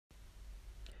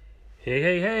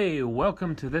Hey,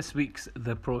 welcome to this week's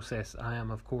The Process. I am,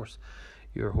 of course,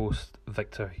 your host,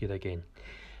 Victor, here again.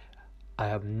 I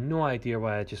have no idea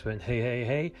why I just went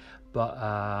hey,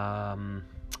 but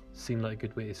seemed like a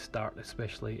good way to start,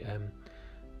 especially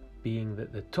being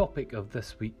that the topic of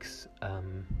this week's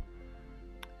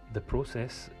The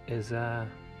Process is on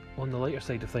the lighter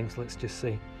side of things, let's just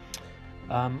say.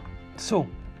 So,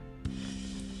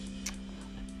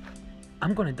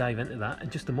 I'm going to dive into that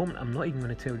in just a moment. I'm not even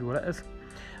going to tell you what it is.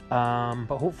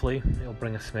 But hopefully it'll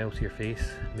bring a smile to your face,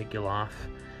 make you laugh,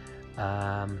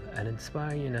 and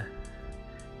inspire you in a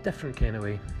different kind of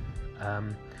way.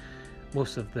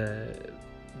 Most of the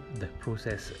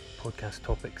Process podcast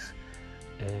topics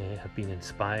have been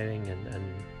inspiring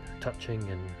and touching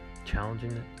and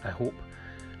challenging, I hope.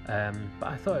 But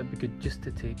I thought it'd be good just to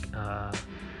take a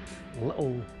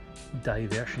little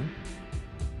diversion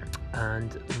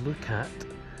and look at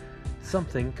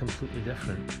something completely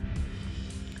different.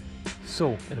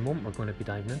 So, in a moment we're going to be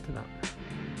diving into that.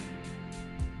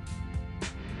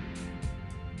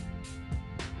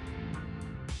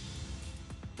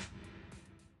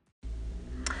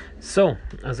 So,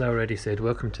 as I already said,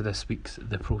 welcome to this week's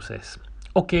The Process.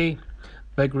 Okay,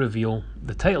 big reveal.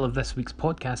 The title of this week's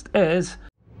podcast is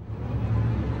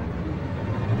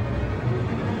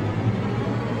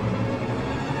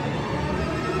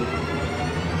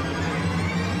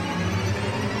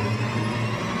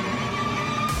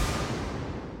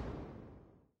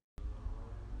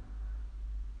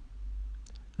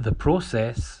The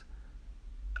Process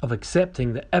of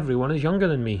Accepting That Everyone is Younger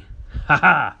Than Me.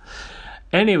 Haha!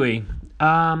 Anyway,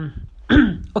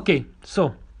 okay,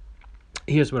 so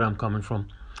here's where I'm coming from.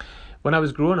 When I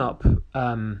was growing up,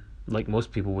 like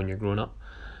most people when you're growing up,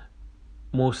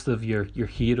 most of your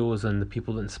heroes and the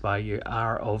people that inspire you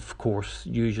are, of course,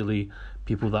 usually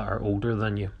people that are older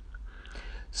than you.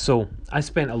 So I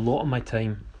spent a lot of my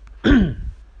time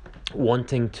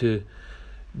wanting to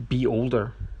be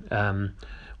older,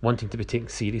 wanting to be taken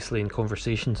seriously in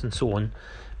conversations and so on,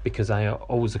 because I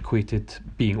always equated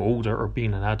being older or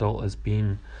being an adult as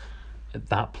being at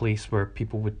that place where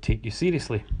people would take you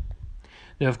seriously.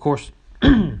 Now, of course,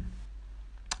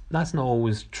 that's not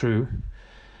always true.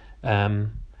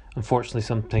 Unfortunately,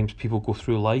 sometimes people go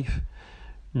through life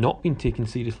not being taken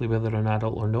seriously, whether they're an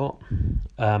adult or not.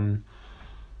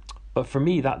 But for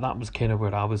me, that was kind of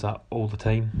where I was at all the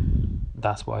time.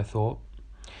 That's what I thought.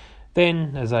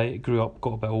 Then, as I grew up,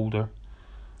 got a bit older,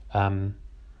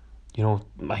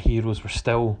 my heroes were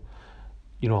still,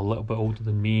 a little bit older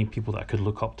than me, people that I could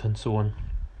look up to and so on,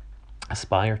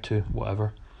 aspire to,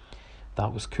 whatever.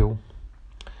 That was cool.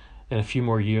 Then a few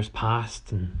more years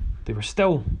passed and they were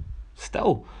still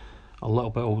a little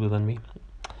bit older than me.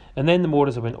 And then the more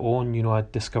as I went on, I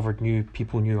discovered new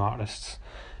people, new artists,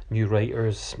 new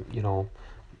writers,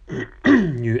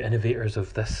 new innovators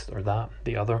of this or that,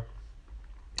 the other,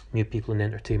 new people in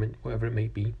entertainment, whatever it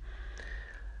might be.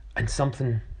 And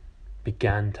something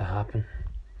began to happen.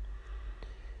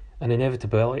 An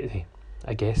inevitability,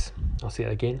 I guess. I'll say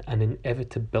it again. An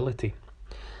inevitability.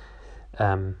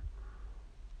 The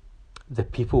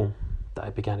people that I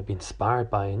began to be inspired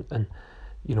by and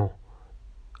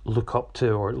look up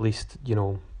to, or at least,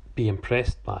 be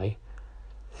impressed by,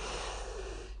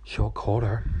 shock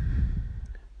horror,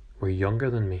 were younger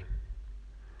than me.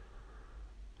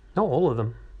 Not all of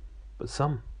them, but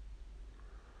some.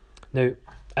 Now,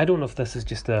 I don't know if this is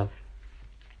just a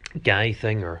guy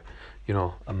thing or,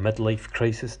 a midlife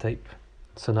crisis type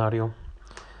scenario.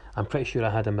 I'm pretty sure I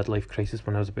had a midlife crisis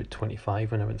when I was about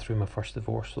 25 when I went through my first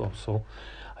divorce, so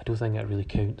I don't think that really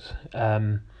counts.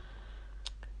 I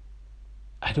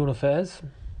don't know if it is.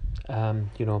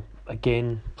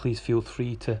 Again, please feel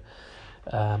free to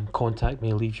contact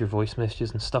me, leave your voice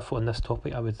messages and stuff on this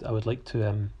topic. I would like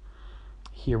to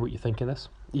hear what you think of this.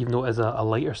 Even though it is a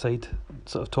lighter side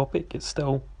sort of topic, it's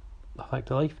still a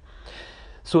fact of life.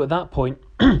 So at that point,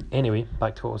 anyway,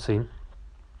 back to what I was saying,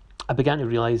 I began to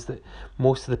realise that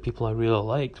most of the people I really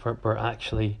liked were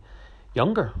actually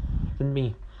younger than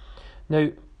me. Now,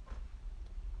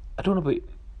 I don't know about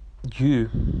you,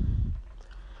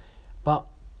 but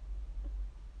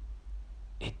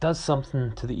it does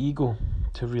something to the ego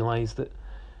to realise that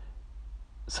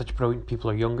such brilliant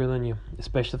people are younger than you,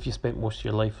 especially if you spent most of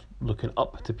your life looking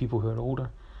up to people who are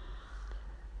older.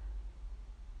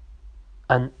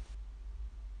 And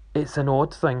it's an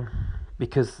odd thing,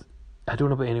 because I don't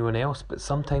know about anyone else, but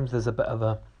sometimes there's a bit of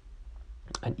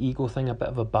an ego thing, a bit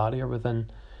of a barrier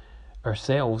within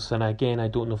ourselves. And again, I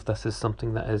don't know if this is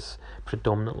something that is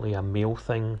predominantly a male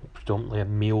thing, predominantly a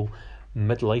male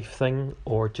midlife thing,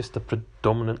 or just a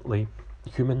predominantly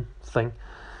human thing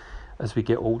as we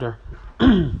get older.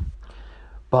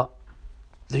 But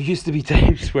there used to be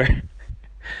times where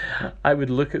I would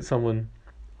look at someone,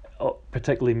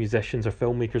 particularly musicians or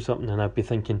filmmakers or something, and I'd be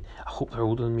thinking, I hope they're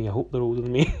older than me, I hope they're older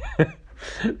than me.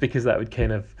 Because that would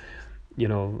kind of,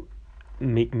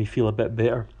 make me feel a bit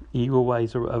better,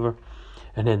 ego-wise or whatever.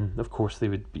 And then, of course, they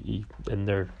would be in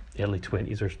their early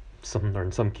 20s or something, or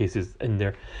in some cases in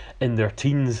their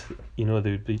teens, they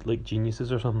would be like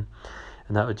geniuses or something.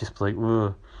 And that would just be like,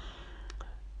 ugh.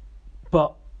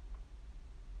 But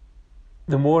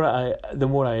the more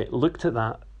I looked at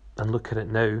that and look at it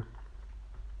now,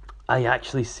 I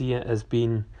actually see it as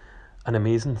being an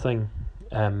amazing thing.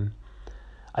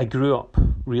 I grew up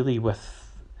really with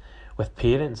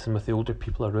parents and with the older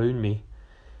people around me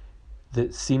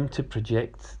that seemed to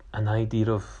project an idea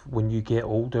of when you get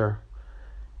older,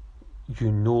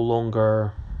 you no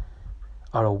longer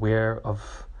are aware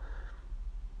of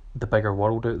the bigger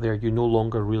world out there. You no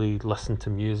longer really listen to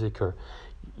music, or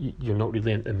you're not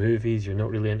really into movies, you're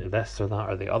not really into this or that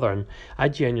or the other. And I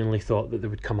genuinely thought that there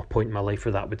would come a point in my life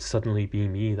where that would suddenly be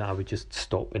me, that I would just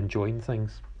stop enjoying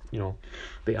things,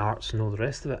 the arts and all the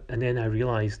rest of it. And then I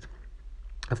realised,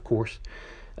 of course,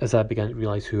 as I began to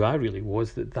realise who I really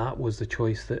was, that was the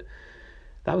choice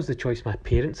my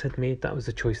parents had made. That was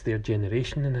the choice their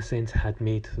generation, in a sense, had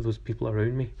made, those people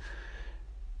around me.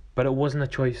 But it wasn't a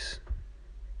choice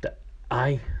that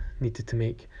I needed to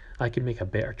make. I could make a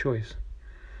better choice.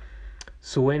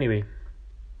 So anyway,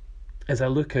 as I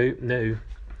look out now,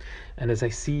 and as I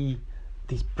see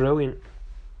these brilliant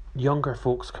younger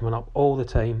folks coming up all the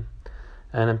time,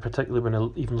 and in particular when I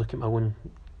even look at my own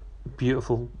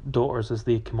beautiful daughters as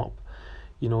they come up,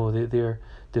 they're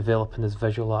developing as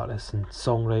visual artists and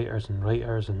songwriters and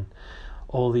writers and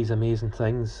all these amazing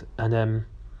things. And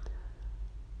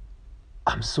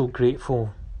I'm so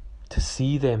grateful to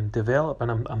see them develop, and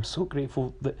I'm so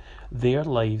grateful that their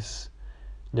lives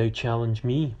now challenge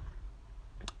me,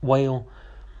 while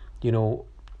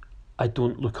I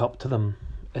don't look up to them.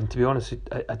 And to be honest,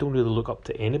 I don't really look up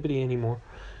to anybody anymore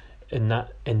in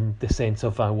the sense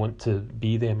of I want to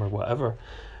be them or whatever.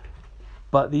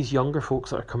 But these younger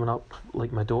folks that are coming up,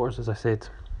 like my daughters, as I said,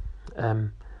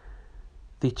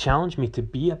 they challenge me to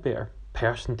be a better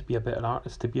person, to be a better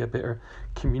artist, to be a better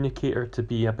communicator, to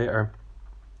be a better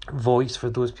voice for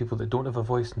those people that don't have a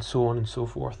voice, and so on and so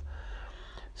forth.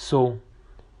 So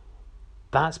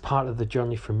that's part of the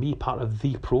journey for me, part of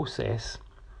the process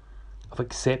of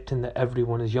accepting that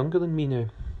everyone is younger than me now.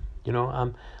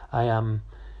 I am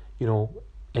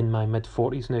in my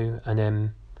mid-40s now,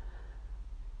 and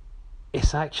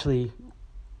it's actually,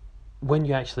 when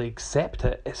you actually accept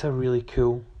it, it's a really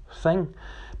cool thing,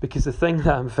 because the thing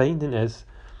that I'm finding is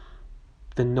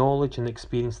the knowledge and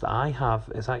experience that I have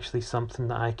is actually something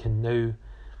that I can now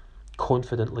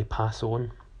confidently pass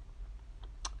on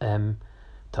to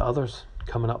others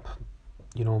coming up,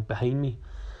 behind me.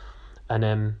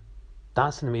 And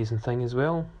that's an amazing thing as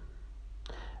well.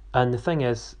 And the thing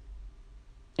is,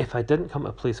 if I didn't come to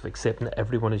a place of accepting that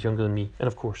everyone is younger than me, and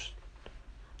of course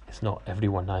it's not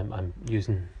everyone, I'm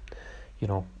using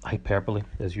hyperbole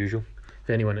as usual,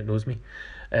 for anyone that knows me,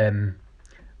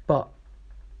 but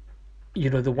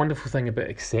the wonderful thing about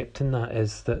accepting that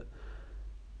is that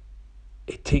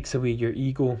it takes away your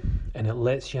ego, and it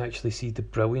lets you actually see the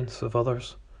brilliance of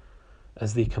others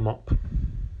as they come up,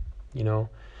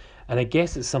 And I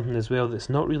guess it's something as well that's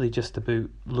not really just about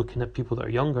looking at people that are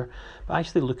younger, but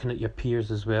actually looking at your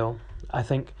peers as well. I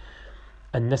think,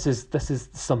 and this is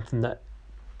something that,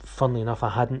 funnily enough, I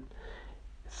hadn't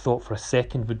thought for a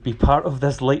second would be part of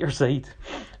this lighter side,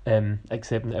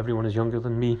 accepting that everyone is younger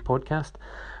than me podcast.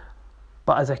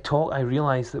 But as I talk, I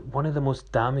realise that one of the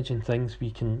most damaging things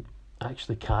we can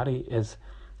actually carry is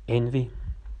envy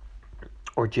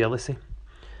or jealousy.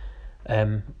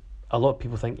 A lot of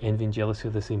people think envy and jealousy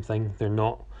are the same thing. They're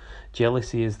not.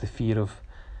 Jealousy is the fear of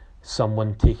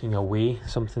someone taking away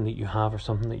something that you have, or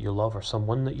something that you love, or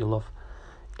someone that you love.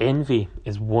 Envy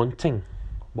is wanting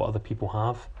what other people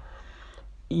have.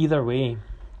 Either way,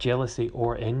 jealousy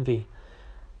or envy,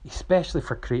 especially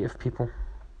for creative people,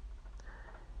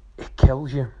 it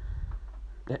kills you.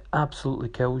 It absolutely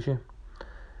kills you.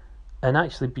 And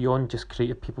actually, beyond just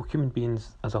creative people, human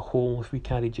beings as a whole, if we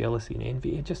carry jealousy and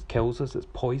envy, it just kills us. It's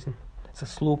poison. It's a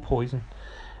slow poison.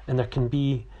 And there can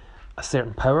be a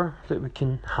certain power that we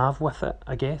can have with it,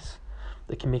 I guess,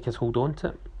 that can make us hold on to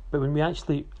it. But when we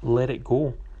actually let it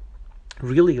go,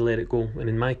 really let it go, and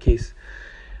in my case,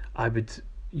 I would,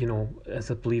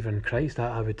 as a believer in Christ,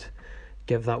 I would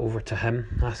give that over to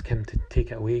Him, ask Him to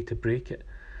take it away, to break it,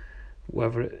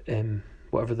 whatever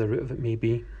the root of it may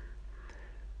be.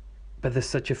 But there's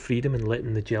such a freedom in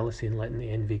letting the jealousy and letting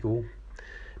the envy go,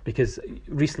 Because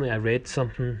recently I read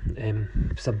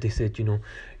something, somebody said,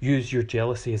 use your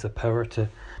jealousy as a power to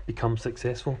become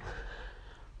successful.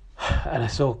 And I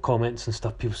saw comments and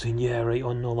stuff, people saying, yeah, right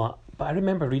on and all that. But I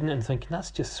remember reading it and thinking,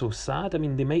 that's just so sad. I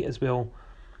mean, they might as well,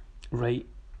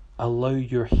 allow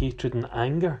your hatred and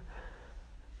anger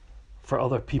for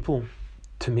other people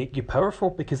to make you powerful,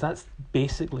 because that's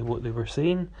basically what they were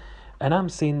saying. And I'm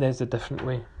saying there's a different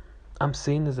way.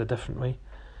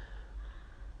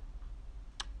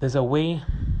 There's a way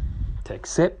to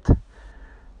accept that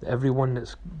everyone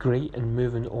that's great and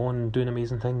moving on and doing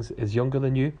amazing things is younger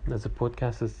than you, as the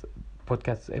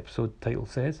podcast episode title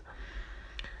says.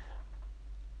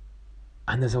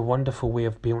 And there's a wonderful way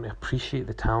of being able to appreciate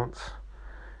the talents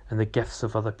and the gifts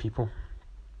of other people,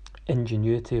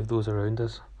 ingenuity of those around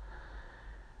us.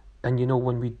 And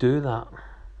when we do that,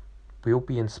 we'll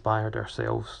be inspired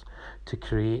ourselves to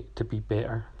create, to be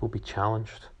better, we'll be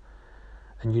challenged.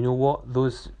 And you know what?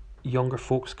 Those younger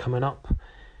folks coming up,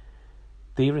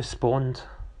 they respond,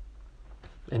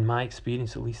 in my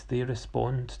experience at least, they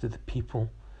respond to the people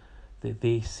that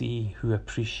they see who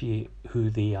appreciate who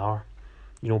they are.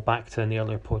 Back to an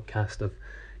earlier podcast of,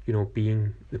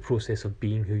 being the process of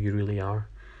being who you really are.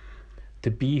 To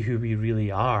be who we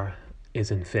really are is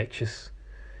infectious.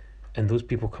 And those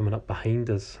people coming up behind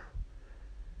us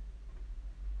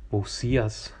will see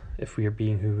us if we are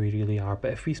being who we really are.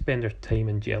 But if we spend our time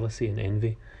in jealousy and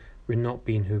envy, we're not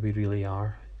being who we really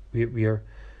are. We are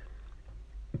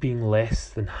being less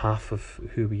than half of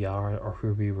who we are or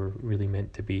who we were really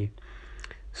meant to be.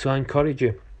 So I encourage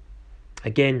you,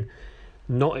 again,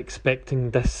 not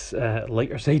expecting this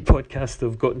lighter side podcast to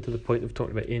have gotten to the point of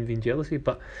talking about envy and jealousy,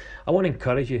 but I want to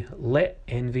encourage you, let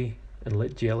envy and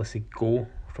let jealousy go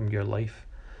from your life.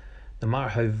 No matter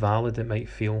how valid it might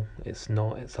feel, it's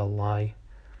not. It's a lie.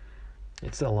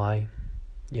 It's a lie.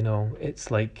 It's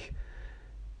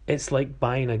like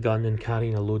buying a gun and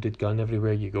carrying a loaded gun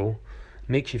everywhere you go. It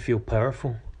makes you feel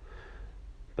powerful.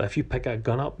 But if you pick a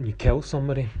gun up and you kill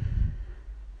somebody,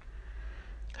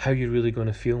 how are you really going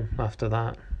to feel after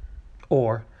that?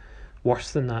 Or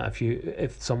worse than that,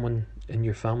 if someone in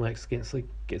your family accidentally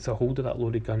gets a hold of that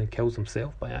loaded gun and kills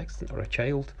himself by accident, or a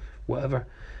child, whatever.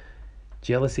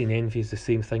 Jealousy and envy is the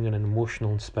same thing on an emotional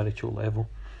and spiritual level.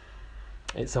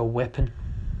 It's a weapon.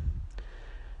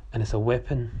 And it's a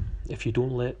weapon if you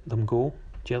don't let them go,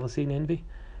 jealousy and envy.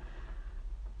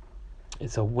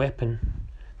 It's a weapon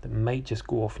that might just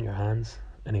go off in your hands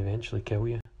and eventually kill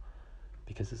you,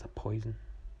 because it's a poison.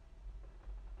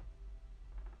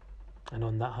 And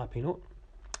on that happy note,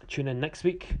 tune in next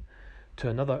week to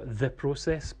another The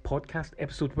Process podcast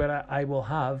episode, where I will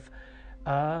have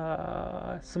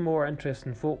some more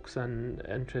interesting folks and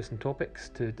interesting topics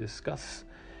to discuss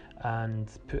and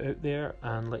put out there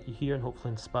and let you hear, and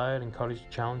hopefully inspire, encourage,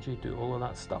 challenge you, do all of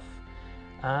that stuff.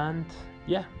 And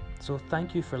yeah, so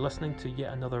thank you for listening to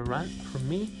yet another rant from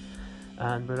me.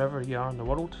 And wherever you are in the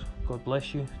world, God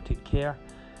bless you, take care,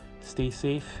 stay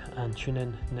safe, and tune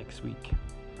in next week.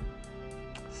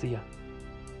 See ya.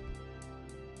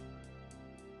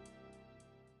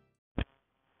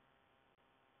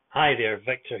 Hi there,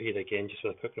 Victor here again, just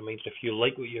with a quick reminder, if you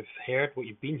like what you've heard, what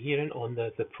you've been hearing on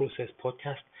the Process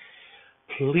podcast,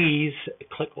 please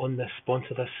click on the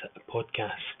Sponsor This Podcast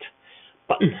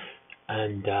button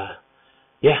and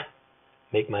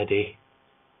make my day.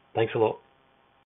 Thanks a lot.